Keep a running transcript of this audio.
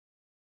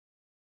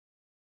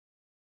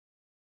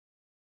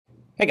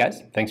Hey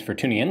guys, thanks for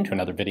tuning in to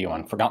another video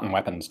on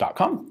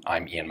ForgottenWeapons.com.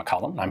 I'm Ian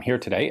McCollum. I'm here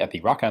today at the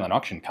Rock Island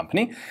Auction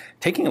Company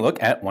taking a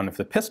look at one of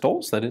the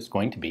pistols that is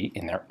going to be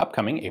in their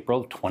upcoming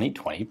April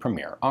 2020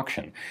 premiere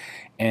auction.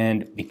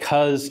 And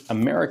because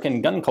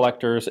American gun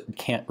collectors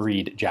can't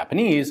read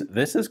Japanese,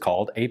 this is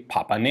called a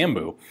Papa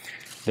Nambu.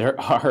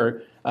 There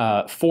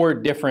are 4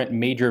 different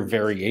major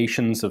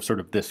variations of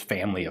sort of this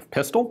family of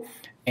pistol.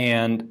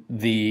 And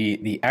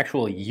the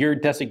actual year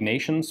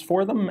designations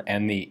for them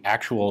and the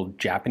actual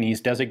Japanese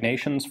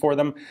designations for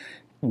them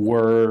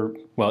were,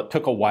 well, it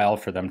took a while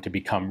for them to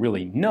become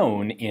really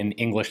known in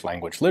English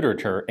language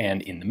literature,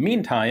 and in the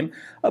meantime,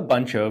 a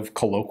bunch of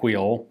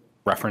colloquial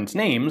reference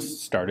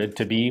names started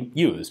to be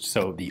used.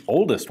 So the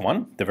oldest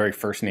one, the very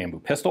first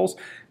Nambu pistols,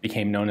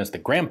 became known as the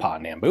Grandpa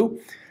Nambu.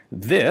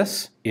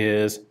 This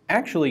is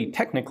actually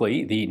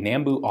technically the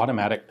Nambu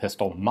automatic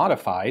pistol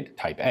modified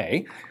Type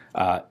A,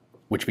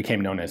 which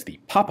became known as the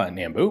Papa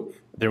Nambu.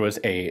 There was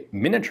a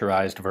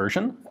miniaturized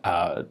version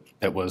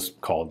that was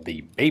called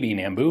the Baby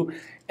Nambu,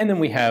 and then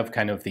we have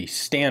kind of the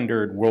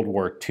standard World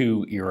War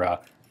II era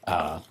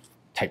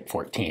Type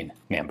 14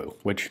 Nambu,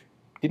 which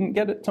didn't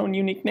get its own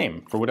unique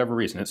name for whatever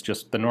reason. It's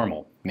just the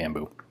normal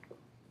Nambu.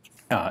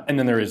 And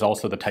then there is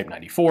also the Type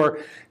 94,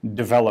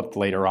 developed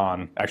later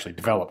on, actually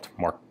developed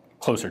more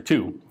closer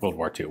to World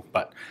War II,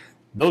 but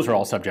those are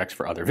all subjects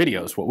for other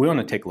videos. What we want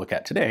to take a look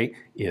at today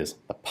is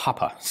the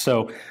Papa.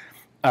 So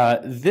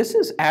this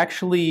is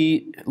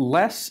actually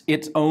less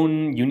its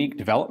own unique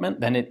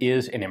development than it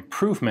is an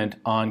improvement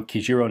on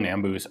Kijiro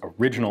Nambu's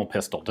original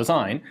pistol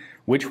design,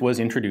 which was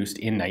introduced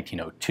in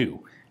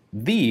 1902.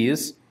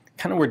 These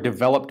kind of were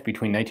developed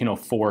between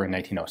 1904 and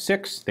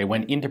 1906. They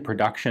went into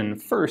production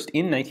first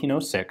in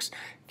 1906,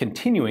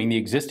 continuing the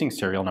existing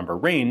serial number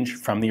range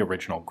from the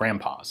original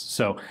Grandpas.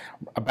 So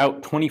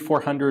about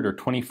 2400 or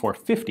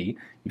 2450,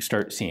 you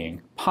start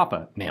seeing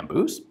Papa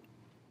Nambus.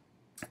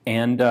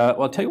 And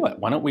well, I'll tell you what,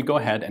 why don't we go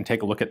ahead and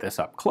take a look at this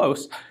up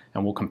close,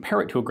 and we'll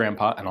compare it to a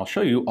Grandpa, and I'll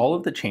show you all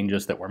of the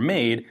changes that were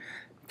made,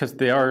 because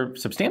they are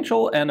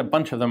substantial, and a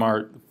bunch of them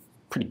are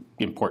pretty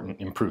important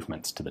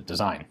improvements to the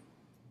design.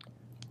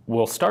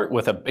 We'll start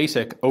with a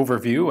basic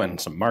overview and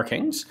some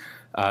markings.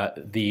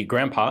 The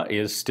Grandpa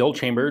is still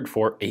chambered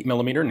for 8mm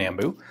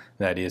Nambu.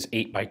 That is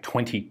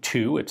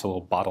 8x22. It's a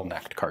little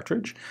bottlenecked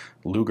cartridge.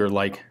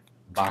 Luger-like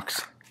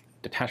box,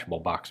 detachable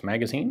box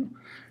magazine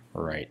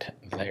right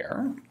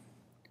there.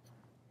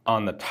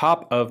 On the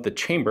top of the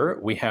chamber,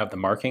 we have the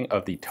marking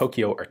of the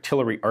Tokyo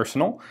Artillery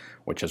Arsenal,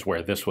 which is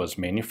where this was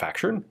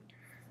manufactured.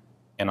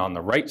 And on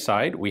the right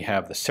side, we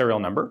have the serial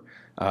number.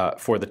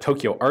 For the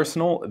Tokyo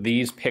Arsenal,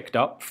 these picked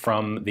up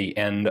from the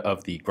end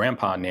of the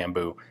Grandpa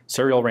Nambu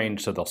serial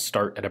range, so they'll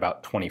start at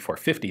about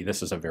 2450.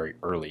 This is a very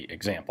early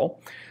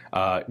example.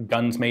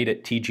 Guns made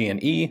at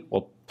TG&E,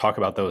 we'll talk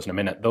about those in a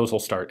minute. Those will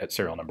start at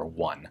serial number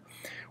 1.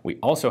 We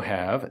also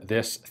have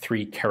this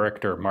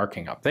 3-character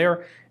marking up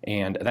there,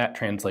 and that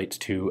translates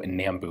to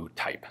Nambu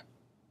type.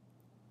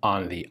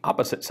 On the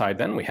opposite side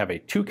then, we have a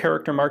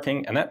 2-character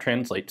marking, and that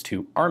translates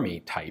to Army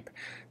type.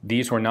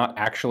 These were not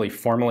actually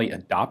formally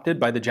adopted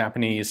by the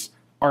Japanese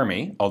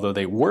Army, although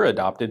they were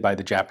adopted by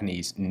the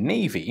Japanese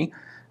Navy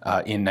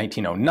in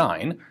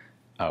 1909,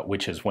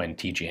 which is when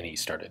TG&E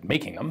started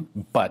making them.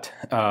 But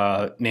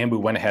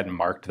Nambu went ahead and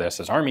marked this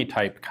as Army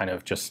type, kind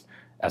of just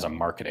as a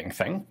marketing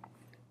thing.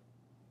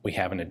 We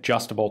have an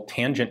adjustable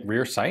tangent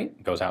rear sight.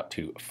 It goes out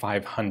to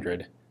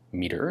 500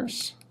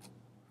 meters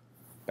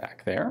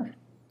back there.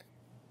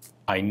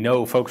 I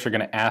know folks are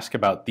going to ask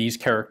about these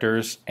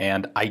characters,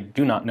 and I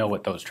do not know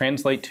what those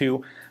translate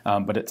to,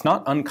 but it's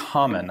not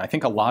uncommon. I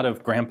think a lot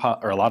of Papa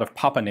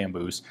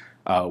Nambus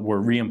were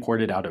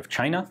re-imported out of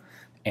China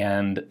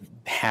and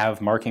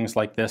have markings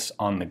like this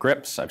on the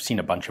grips. I've seen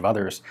a bunch of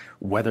others.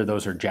 Whether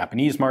those are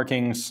Japanese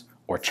markings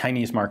or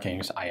Chinese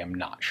markings, I am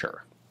not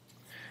sure.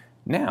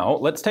 Now,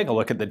 let's take a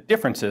look at the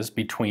differences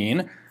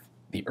between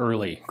the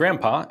early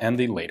Grandpa and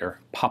the later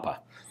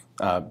Papa.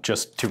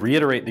 Just to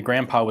reiterate, the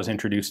Grandpa was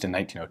introduced in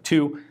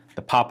 1902,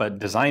 the Papa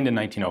designed in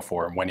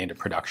 1904 and went into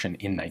production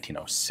in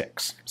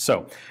 1906.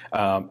 So,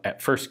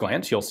 at first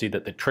glance, you'll see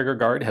that the trigger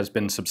guard has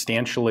been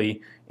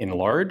substantially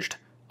enlarged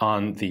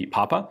on the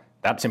Papa.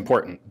 That's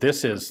important.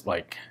 This is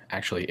like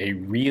actually a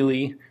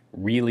really,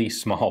 really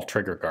small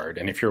trigger guard,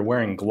 and if you're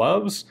wearing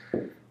gloves,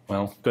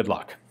 well, good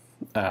luck.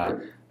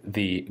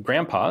 The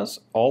Grandpas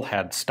all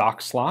had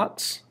stock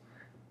slots.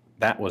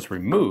 That was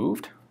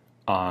removed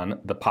on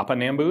the Papa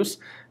Nambus.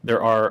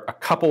 There are a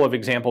couple of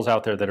examples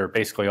out there that are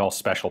basically all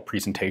special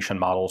presentation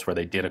models where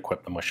they did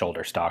equip them with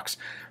shoulder stocks,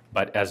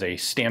 but as a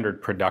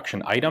standard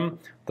production item,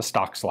 the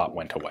stock slot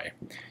went away.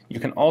 You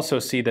can also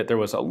see that there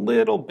was a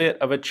little bit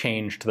of a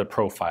change to the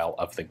profile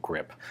of the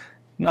grip.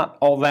 Not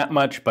all that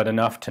much, but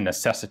enough to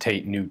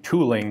necessitate new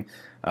tooling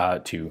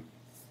to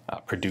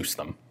produce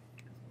them.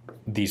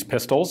 These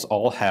pistols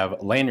all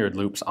have lanyard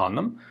loops on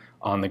them.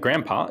 On the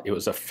Grandpa, it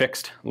was a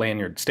fixed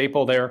lanyard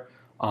staple there.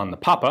 On the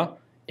Papa,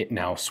 it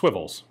now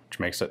swivels, which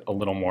makes it a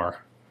little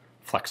more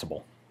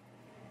flexible.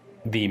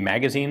 The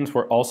magazines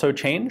were also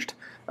changed.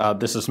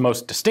 This is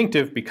most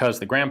distinctive because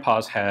the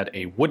grandpas had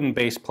a wooden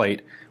base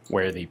plate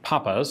where the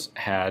papas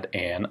had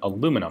an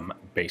aluminum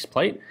base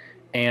plate,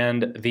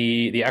 and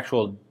the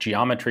actual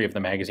geometry of the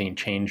magazine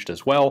changed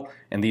as well,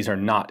 and these are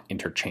not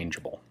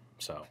interchangeable.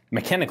 So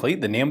mechanically,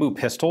 the Nambu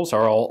pistols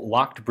are all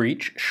locked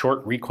breech,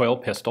 short recoil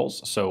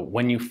pistols, so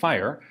when you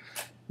fire,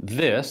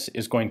 this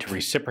is going to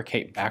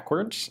reciprocate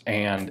backwards,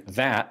 and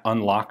that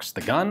unlocks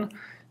the gun.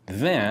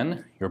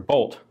 Then your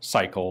bolt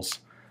cycles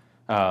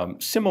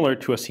similar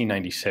to a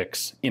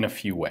C96 in a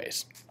few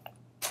ways.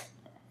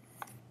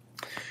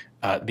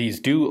 These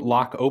do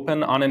lock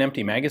open on an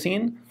empty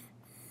magazine.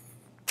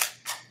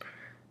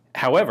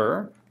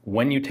 However,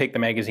 when you take the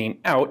magazine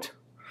out,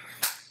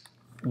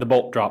 the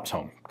bolt drops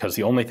home because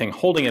the only thing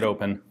holding it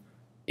open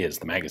is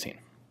the magazine.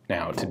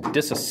 Now, to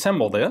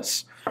disassemble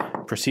this,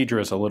 procedure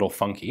is a little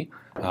funky.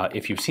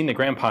 If you've seen the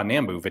Grandpa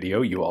Nambu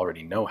video, you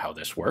already know how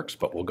this works,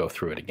 but we'll go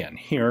through it again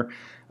here.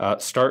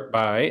 Start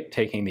by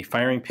taking the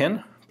firing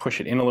pin,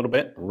 push it in a little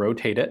bit,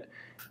 rotate it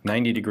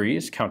 90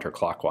 degrees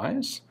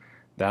counterclockwise.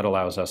 That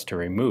allows us to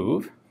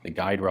remove the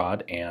guide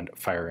rod and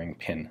firing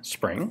pin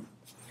spring.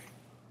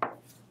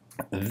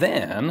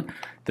 Then,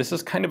 this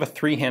is kind of a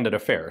three-handed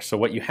affair. So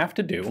what you have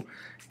to do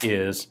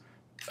is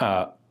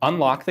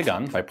unlock the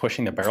gun by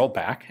pushing the barrel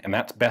back, and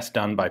that's best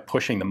done by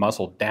pushing the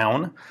muzzle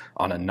down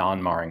on a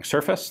non-marring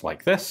surface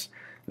like this.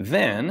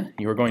 Then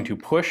you are going to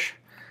push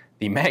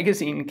the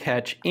magazine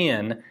catch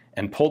in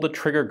and pull the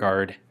trigger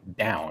guard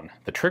down.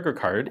 The trigger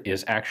guard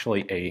is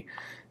actually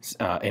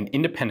an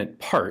independent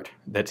part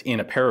that's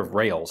in a pair of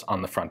rails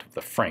on the front of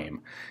the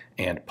frame,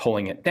 and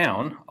pulling it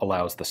down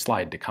allows the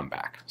slide to come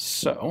back.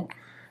 So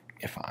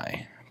if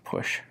I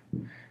push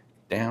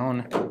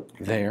down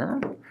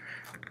there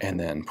and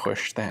then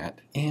push that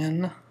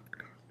in,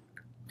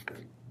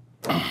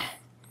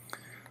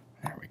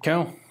 there we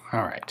go.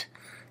 All right,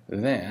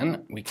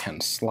 then we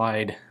can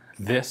slide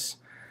this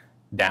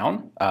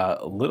down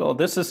a little.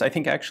 This is, I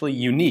think, actually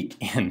unique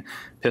in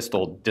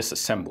pistol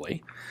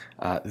disassembly.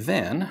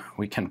 Then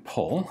we can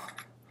pull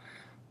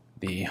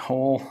the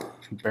whole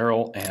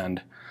barrel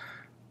and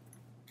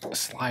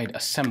slide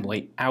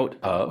assembly out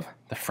of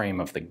the frame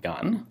of the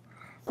gun.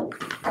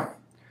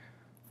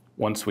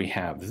 Once we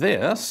have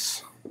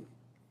this,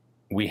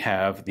 we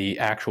have the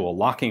actual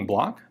locking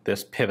block.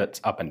 This pivots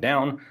up and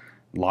down,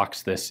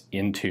 locks this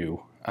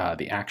into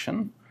the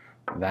action.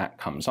 That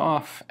comes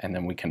off, and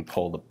then we can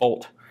pull the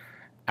bolt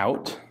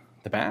out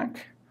the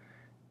back,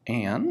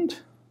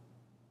 and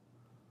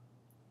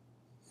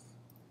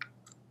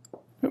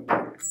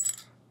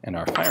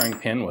our firing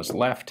pin was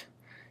left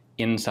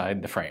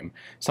inside the frame.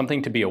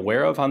 Something to be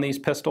aware of on these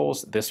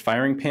pistols, this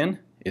firing pin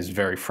is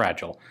very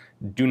fragile.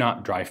 Do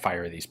not dry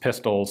fire these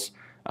pistols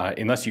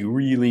unless you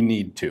really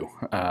need to,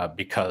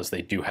 because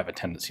they do have a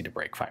tendency to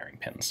break firing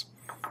pins.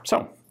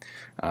 So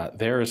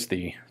there's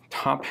the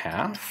top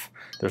half.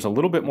 There's a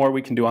little bit more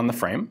we can do on the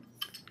frame.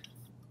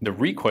 The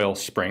recoil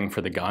spring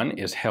for the gun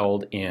is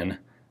held in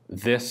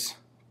this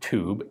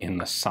tube in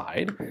the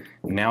side.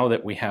 Now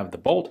that we have the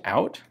bolt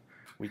out,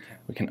 we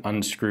can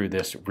unscrew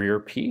this rear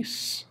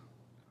piece.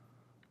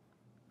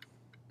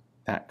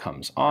 That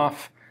comes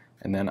off,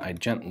 and then I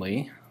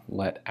gently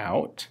let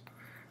out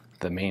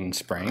the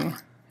mainspring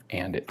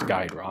and its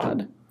guide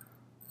rod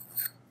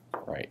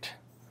right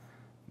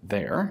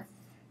there.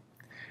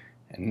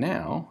 And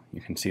now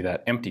you can see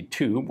that empty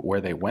tube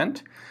where they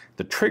went.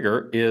 The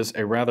trigger is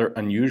a rather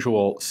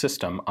unusual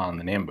system on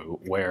the Nambu,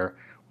 where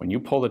when you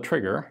pull the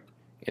trigger,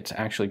 it's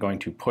actually going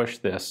to push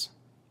this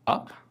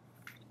up.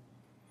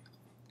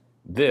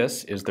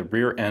 This is the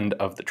rear end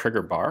of the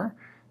trigger bar.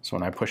 So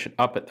when I push it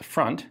up at the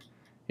front,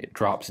 it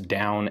drops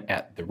down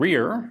at the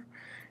rear.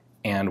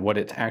 And what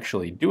it's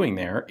actually doing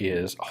there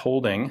is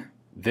holding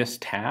this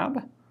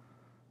tab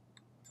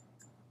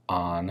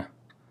on.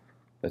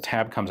 The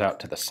tab comes out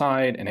to the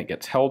side and it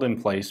gets held in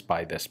place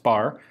by this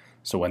bar.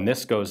 So when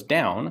this goes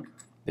down,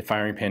 the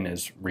firing pin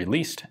is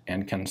released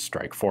and can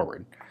strike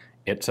forward.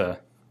 There's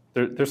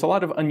a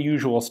lot of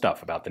unusual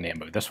stuff about the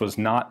Nambu. This was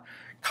not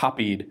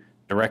copied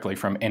directly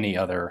from any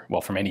other,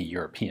 well, from any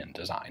European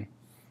design.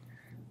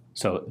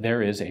 So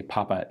there is a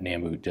Papa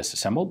Nambu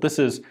disassembled. This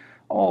is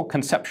all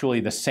conceptually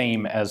the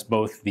same as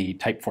both the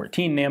Type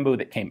 14 Nambu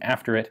that came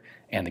after it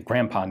and the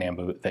Grandpa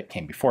Nambu that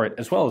came before it,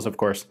 as well as, of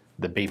course,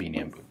 the Baby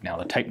Nambu. Now,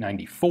 the Type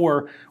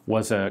 94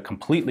 was a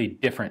completely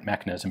different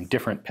mechanism,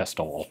 different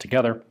pistol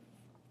altogether,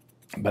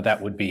 but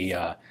that would be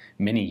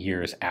many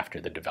years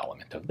after the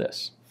development of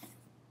this.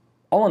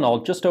 All in all,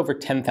 just over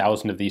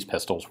 10,000 of these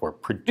pistols were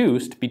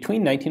produced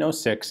between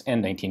 1906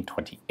 and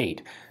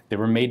 1928. They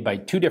were made by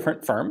two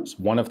different firms.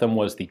 One of them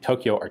was the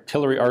Tokyo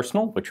Artillery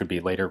Arsenal, which would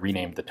be later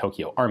renamed the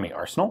Tokyo Army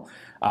Arsenal.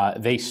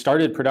 They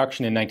started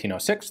production in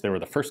 1906. They were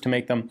the first to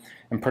make them,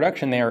 and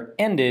production there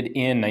ended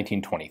in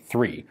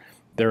 1923.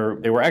 They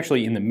were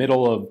actually in the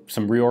middle of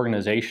some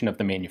reorganization of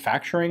the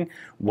manufacturing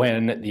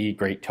when the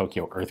Great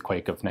Tokyo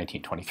Earthquake of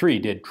 1923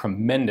 did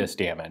tremendous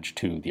damage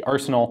to the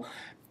arsenal.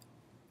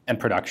 and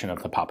production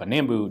of the Papa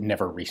Nambu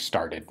never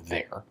restarted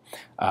there.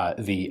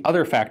 The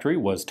other factory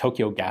was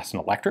Tokyo Gas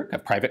and Electric, a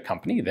private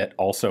company that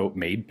also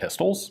made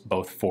pistols,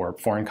 both for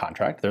foreign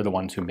contract, they're the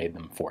ones who made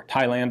them for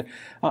Thailand,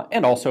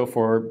 and also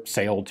for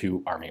sale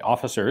to Army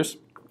officers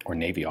or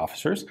Navy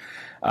officers.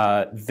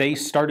 They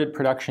started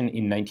production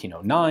in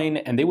 1909,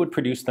 and they would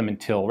produce them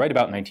until right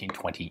about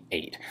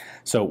 1928.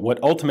 So what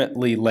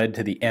ultimately led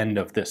to the end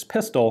of this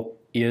pistol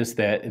is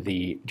that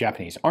the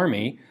Japanese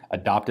Army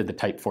adopted the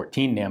Type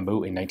 14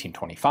 Nambu in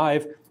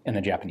 1925, and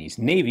the Japanese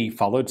Navy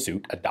followed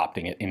suit,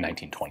 adopting it in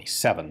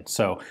 1927.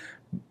 So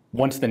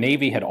once the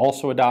Navy had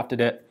also adopted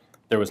it,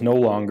 there was no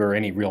longer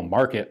any real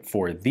market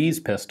for these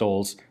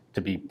pistols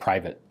to be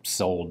private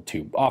sold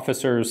to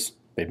officers.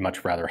 They'd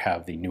much rather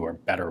have the newer,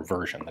 better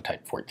version, the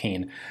Type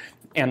 14,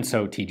 and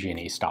so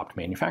TG&E stopped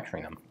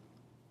manufacturing them.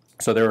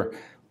 So there were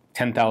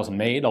 10,000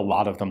 made, a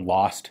lot of them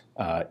lost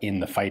in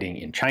the fighting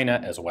in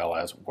China as well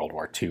as World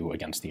War II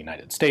against the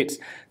United States.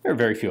 There are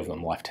very few of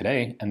them left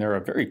today, and they're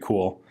a very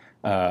cool,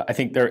 I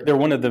think they're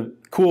one of the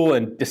cool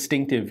and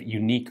distinctive,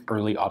 unique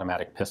early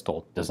automatic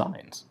pistol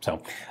designs.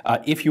 So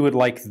if you would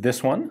like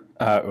this one,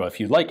 or if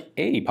you'd like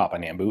a Papa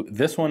Nambu,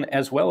 this one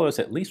as well as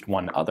at least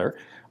one other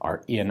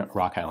are in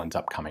Rock Island's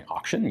upcoming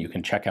auction. You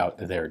can check out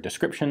their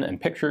description and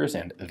pictures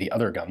and the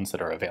other guns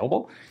that are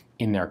available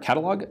in their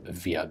catalog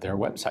via their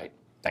website.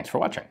 Thanks for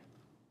watching.